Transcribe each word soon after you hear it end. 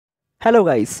Hello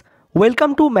guys,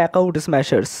 welcome to Makaut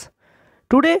Smashers.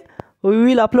 Today we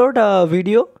will upload a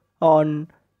video on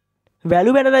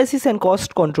value analysis and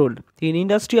cost control in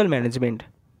industrial management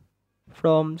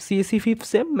from CSE 5th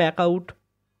sem Makaut.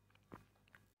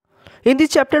 In this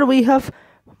chapter we have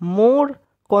more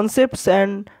concepts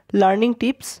and learning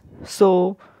tips.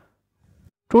 So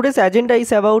today's agenda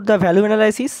is about the value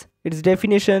analysis, its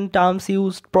definition, terms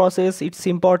used, process, its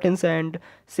importance, and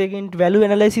second, value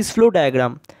analysis flow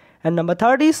diagram. And number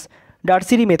third is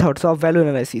tertiary methods of value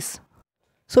analysis.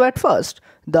 So at first,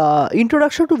 the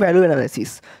introduction to value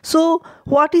analysis. So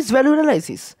what is value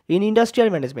analysis in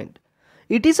industrial management?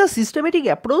 It is a systematic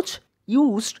approach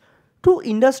used to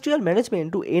industrial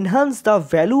management to enhance the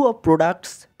value of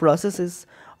products, processes,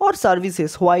 or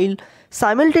services while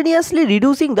simultaneously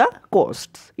reducing the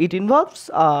costs. It involves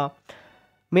a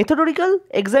methodological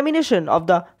examination of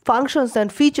the functions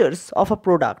and features of a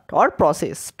product or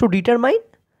process to determine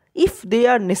if they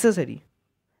are necessary,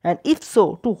 and if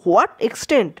so, to what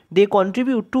extent they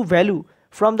contribute to value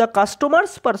from the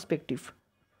customer's perspective.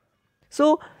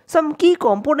 So some key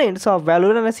components of value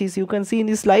analysis you can see in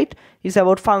this slide is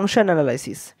about function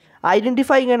analysis,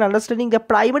 identifying and understanding the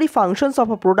primary functions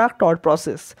of a product or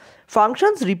process.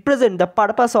 Functions represent the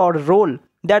purpose or role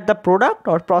that the product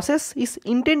or process is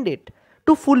intended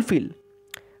to fulfill.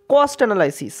 Cost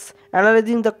analysis,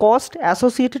 analyzing the cost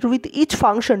associated with each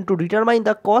function to determine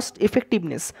the cost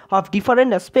effectiveness of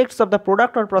different aspects of the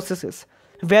product or processes.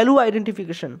 Value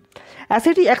identification,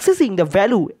 accessing the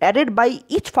value added by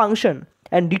each function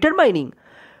and determining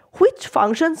which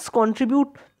functions contribute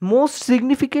most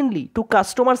significantly to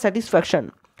customer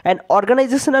satisfaction and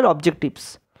organizational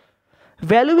objectives.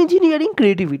 Value engineering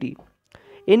creativity,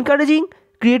 encouraging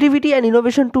creativity and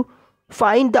innovation to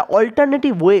find the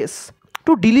alternative ways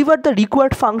to deliver the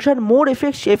required function more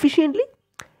efficiently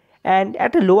and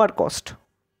at a lower cost.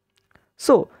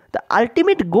 So the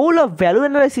ultimate goal of value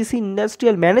analysis in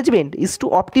industrial management is to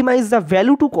optimize the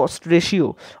value to cost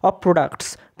ratio of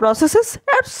products, processes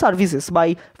and services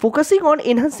by focusing on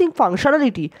enhancing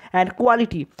functionality and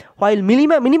quality while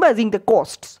minimizing the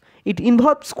costs. It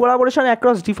involves collaboration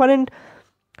across different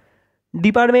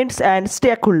departments and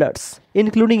stakeholders,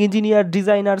 including engineers,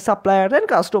 designers, suppliers and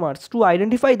customers, to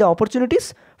identify the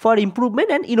opportunities for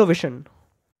improvement and innovation.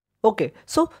 Okay,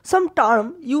 so some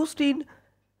term used in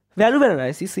value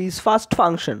analysis is first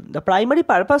function, the primary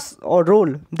purpose or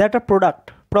role that a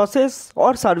product, process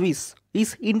or service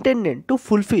is intended to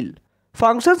fulfill.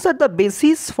 Functions are the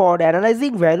basis for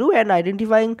analyzing value and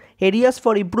identifying areas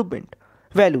for improvement.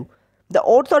 Value, the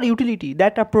worth or utility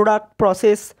that a product,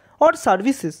 process or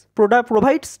services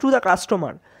provides to the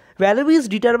customer. Value is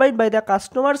determined by the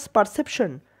customer's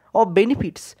perception of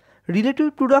benefits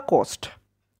relative to the cost.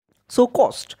 So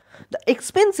cost, the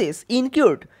expenses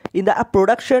incurred in the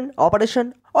production,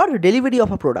 operation or delivery of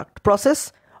a product,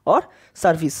 process or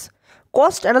service.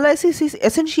 Cost analysis is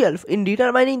essential in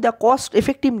determining the cost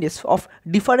effectiveness of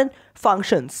different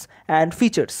functions and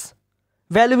features.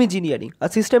 Value engineering, a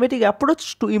systematic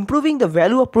approach to improving the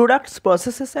value of products,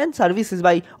 processes and services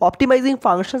by optimizing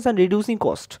functions and reducing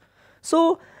cost.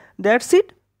 So that's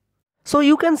it. So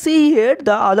you can see here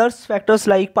the other factors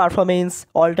like performance,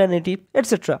 alternative,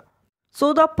 etc.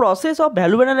 So the process of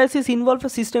value analysis involves a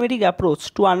systematic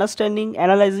approach to understanding,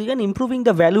 analyzing and improving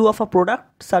the value of a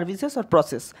product, services or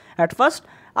process. At first,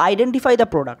 identify the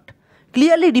product.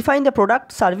 Clearly define the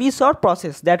product, service or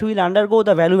process that will undergo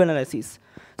the value analysis.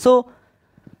 So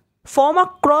form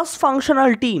a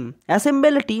cross-functional team,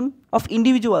 assemble a team of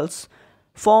individuals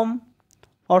from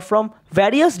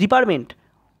various departments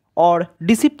or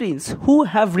disciplines who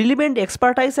have relevant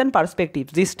expertise and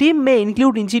perspectives. This team may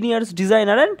include engineers,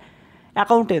 designers and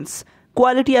accountants,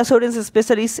 quality assurance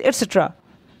specialists, etc.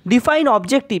 Define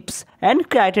objectives and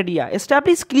criteria.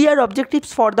 Establish clear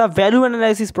objectives for the value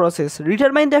analysis process.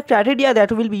 Determine the criteria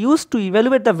that will be used to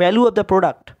evaluate the value of the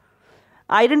product.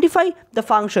 Identify the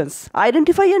functions.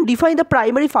 Identify and define the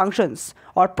primary functions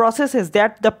or processes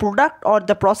that the product or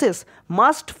the process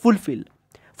must fulfill.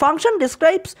 Function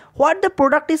describes what the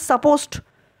product is supposed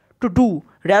to do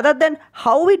rather than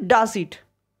how it does it.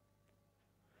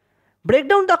 Break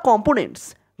down the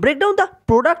components. Break down the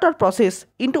product or process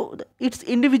into its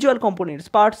individual components,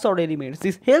 parts or elements.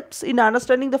 This helps in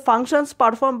understanding the functions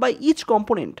performed by each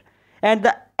component and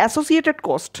the associated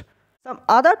cost. Some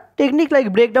other technique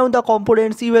like break down the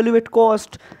components, evaluate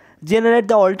cost, generate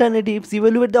the alternatives,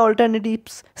 evaluate the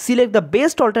alternatives, select the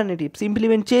best alternatives,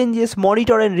 implement changes,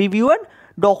 monitor and review and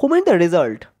document the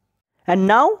result. And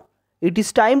now it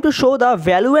is time to show the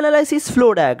value analysis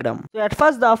flow diagram. So at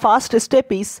first the first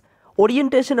step is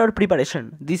Orientation or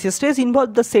preparation. This stage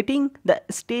involves the setting the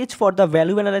stage for the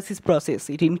value analysis process.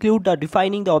 It includes the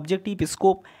defining the objective,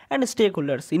 scope, and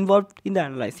stakeholders involved in the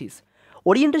analysis.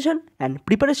 Orientation and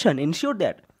preparation ensure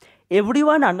that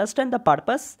everyone understands the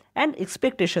purpose and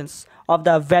expectations of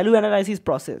the value analysis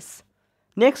process.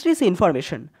 Next is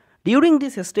information. During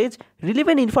this stage,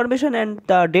 relevant information and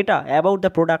the data about the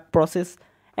product, process,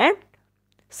 and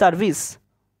service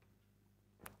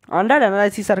under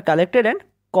analysis are collected and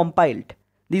compiled.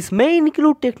 This may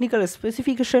include technical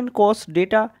specification, cost,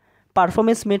 data,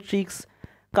 performance metrics,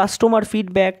 customer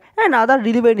feedback, and other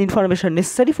relevant information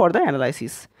necessary for the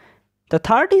analysis. The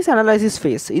third is analysis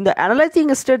phase. In the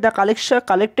analyzing stage, the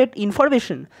collected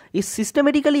information is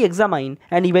systematically examined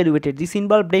and evaluated. This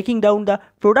involves breaking down the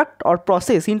product or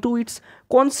process into its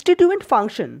constituent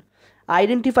function,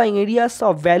 identifying areas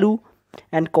of value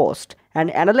and cost, and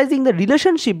analyzing the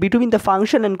relationship between the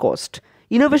function and cost.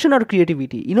 Innovation or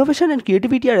creativity. Innovation and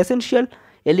creativity are essential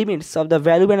elements of the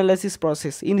value analysis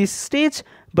process. In this stage,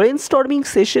 brainstorming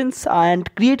sessions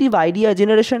and creative idea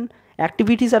generation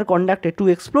activities are conducted to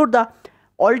explore the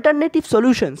alternative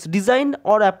solutions, design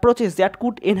or approaches that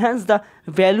could enhance the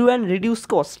value and reduce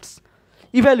costs.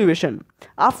 Evaluation.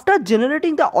 After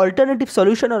generating the alternative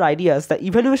solution or ideas, the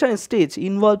evaluation stage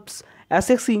involves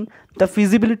assessing the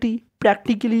feasibility,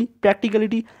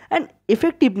 practicality, and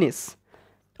effectiveness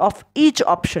of each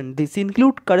option. This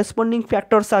includes corresponding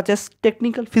factors such as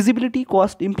technical feasibility,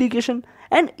 cost implication,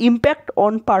 and impact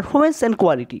on performance and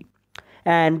quality,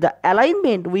 and the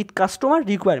alignment with customer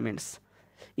requirements.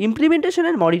 Implementation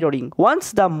and monitoring.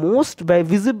 Once the most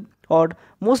visible or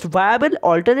most viable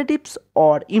alternatives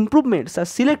or improvements are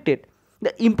selected,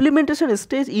 the implementation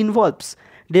stage involves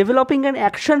developing an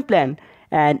action plan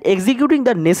and executing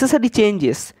the necessary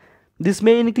changes. This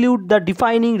may include the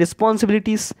defining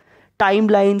responsibilities,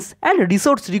 timelines, and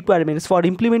resource requirements for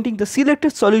implementing the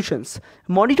selected solutions.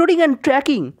 Monitoring and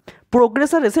tracking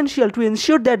progress are essential to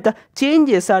ensure that the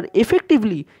changes are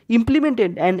effectively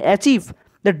implemented and achieve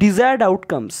the desired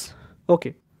outcomes.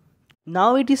 Okay.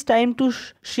 Now it is time to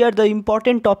share the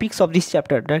important topics of this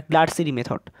chapter, the Gladstery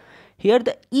method. Here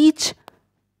each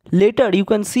letter you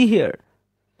can see here.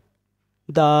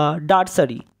 The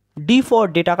Gladstery. D for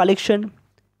data collection,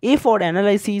 A for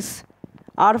analysis,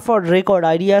 R for record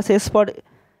ideas, S for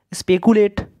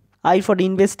speculate, I for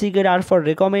investigate, R for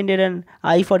recommended, and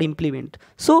I for implement.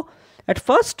 So at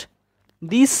first,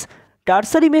 this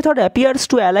Gladstery method appears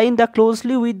to align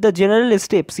closely with the general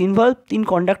steps involved in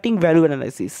conducting value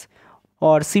analysis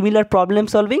or similar problem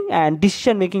solving and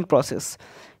decision making process.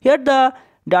 Here the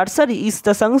Gladstery is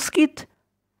the Sanskrit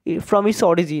from its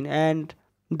origin, and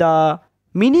the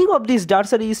meaning of this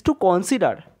Gladstery is to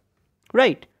consider,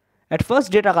 right? At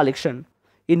first, data collection.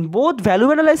 In both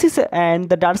value analysis and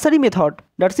the Gladstery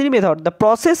method, the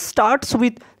process starts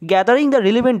with gathering the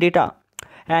relevant data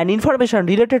and information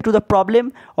related to the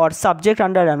problem or subject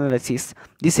under analysis.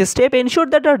 This step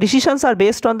ensures that our decisions are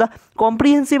based on the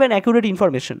comprehensive and accurate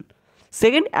information.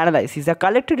 Second, analysis. The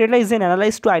collected data is then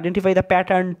analyzed to identify the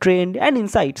pattern, trend, and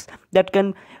insights that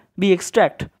can be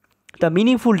extract the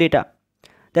meaningful data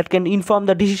that can inform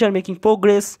the decision making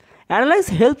progress. Analyze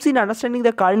helps in understanding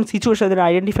the current situation and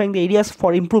identifying the areas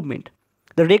for improvement.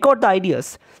 The record the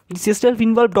ideas. This itself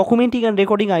involves documenting and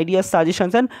recording ideas,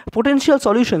 suggestions, and potential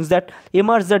solutions that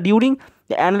emerge during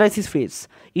the analysis phase.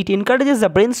 It encourages the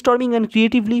brainstorming and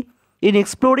creatively in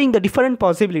exploring the different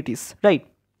possibilities. Right?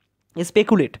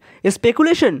 Speculate.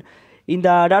 Speculation in the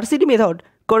Gladstery method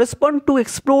correspond to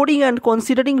exploring and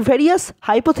considering various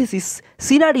hypotheses,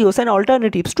 scenarios, and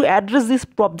alternatives to address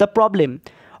the problem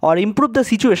or improve the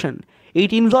situation.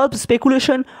 It involves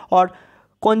speculation or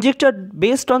conjecture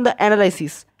based on the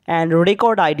analysis and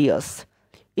record ideas.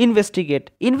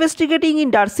 Investigate. Investigating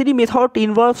in Gladstery method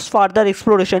involves further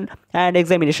exploration and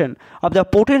examination of the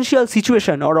potential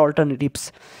situation or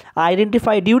alternatives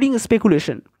identified during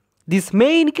speculation. This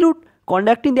may include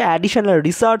conducting the additional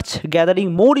research,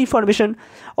 gathering more information,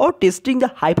 or testing the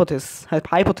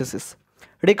hypothesis.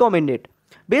 Recommended.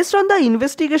 Based on the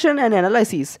investigation and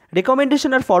analysis,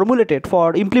 recommendations are formulated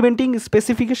for implementing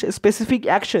specific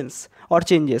actions or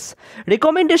changes.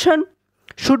 Recommendation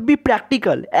should be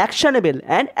practical, actionable,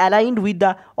 and aligned with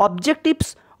the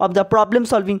objectives of the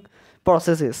problem-solving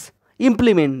processes.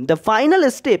 Implement. The final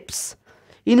steps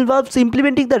involves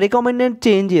implementing the recommended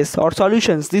changes or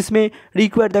solutions. This may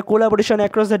require the collaboration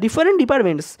across the different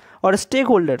departments or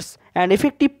stakeholders and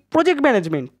effective project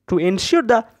management to ensure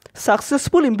the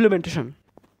successful implementation.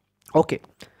 Okay,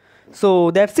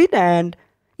 so that's it, and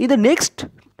in the next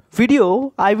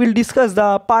video I will discuss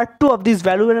the part 2 of this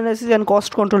value analysis and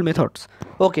cost control methods.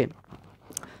 Okay,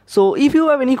 So if you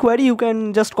have any query, you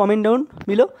can just comment down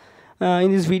below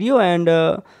in this video, and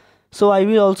so I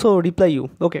will also reply you.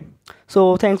 Okay,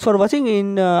 so thanks for watching.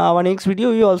 In our next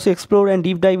video, we also explore and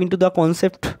deep dive into the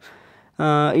concept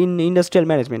in industrial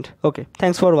management. Okay,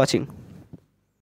 thanks for watching.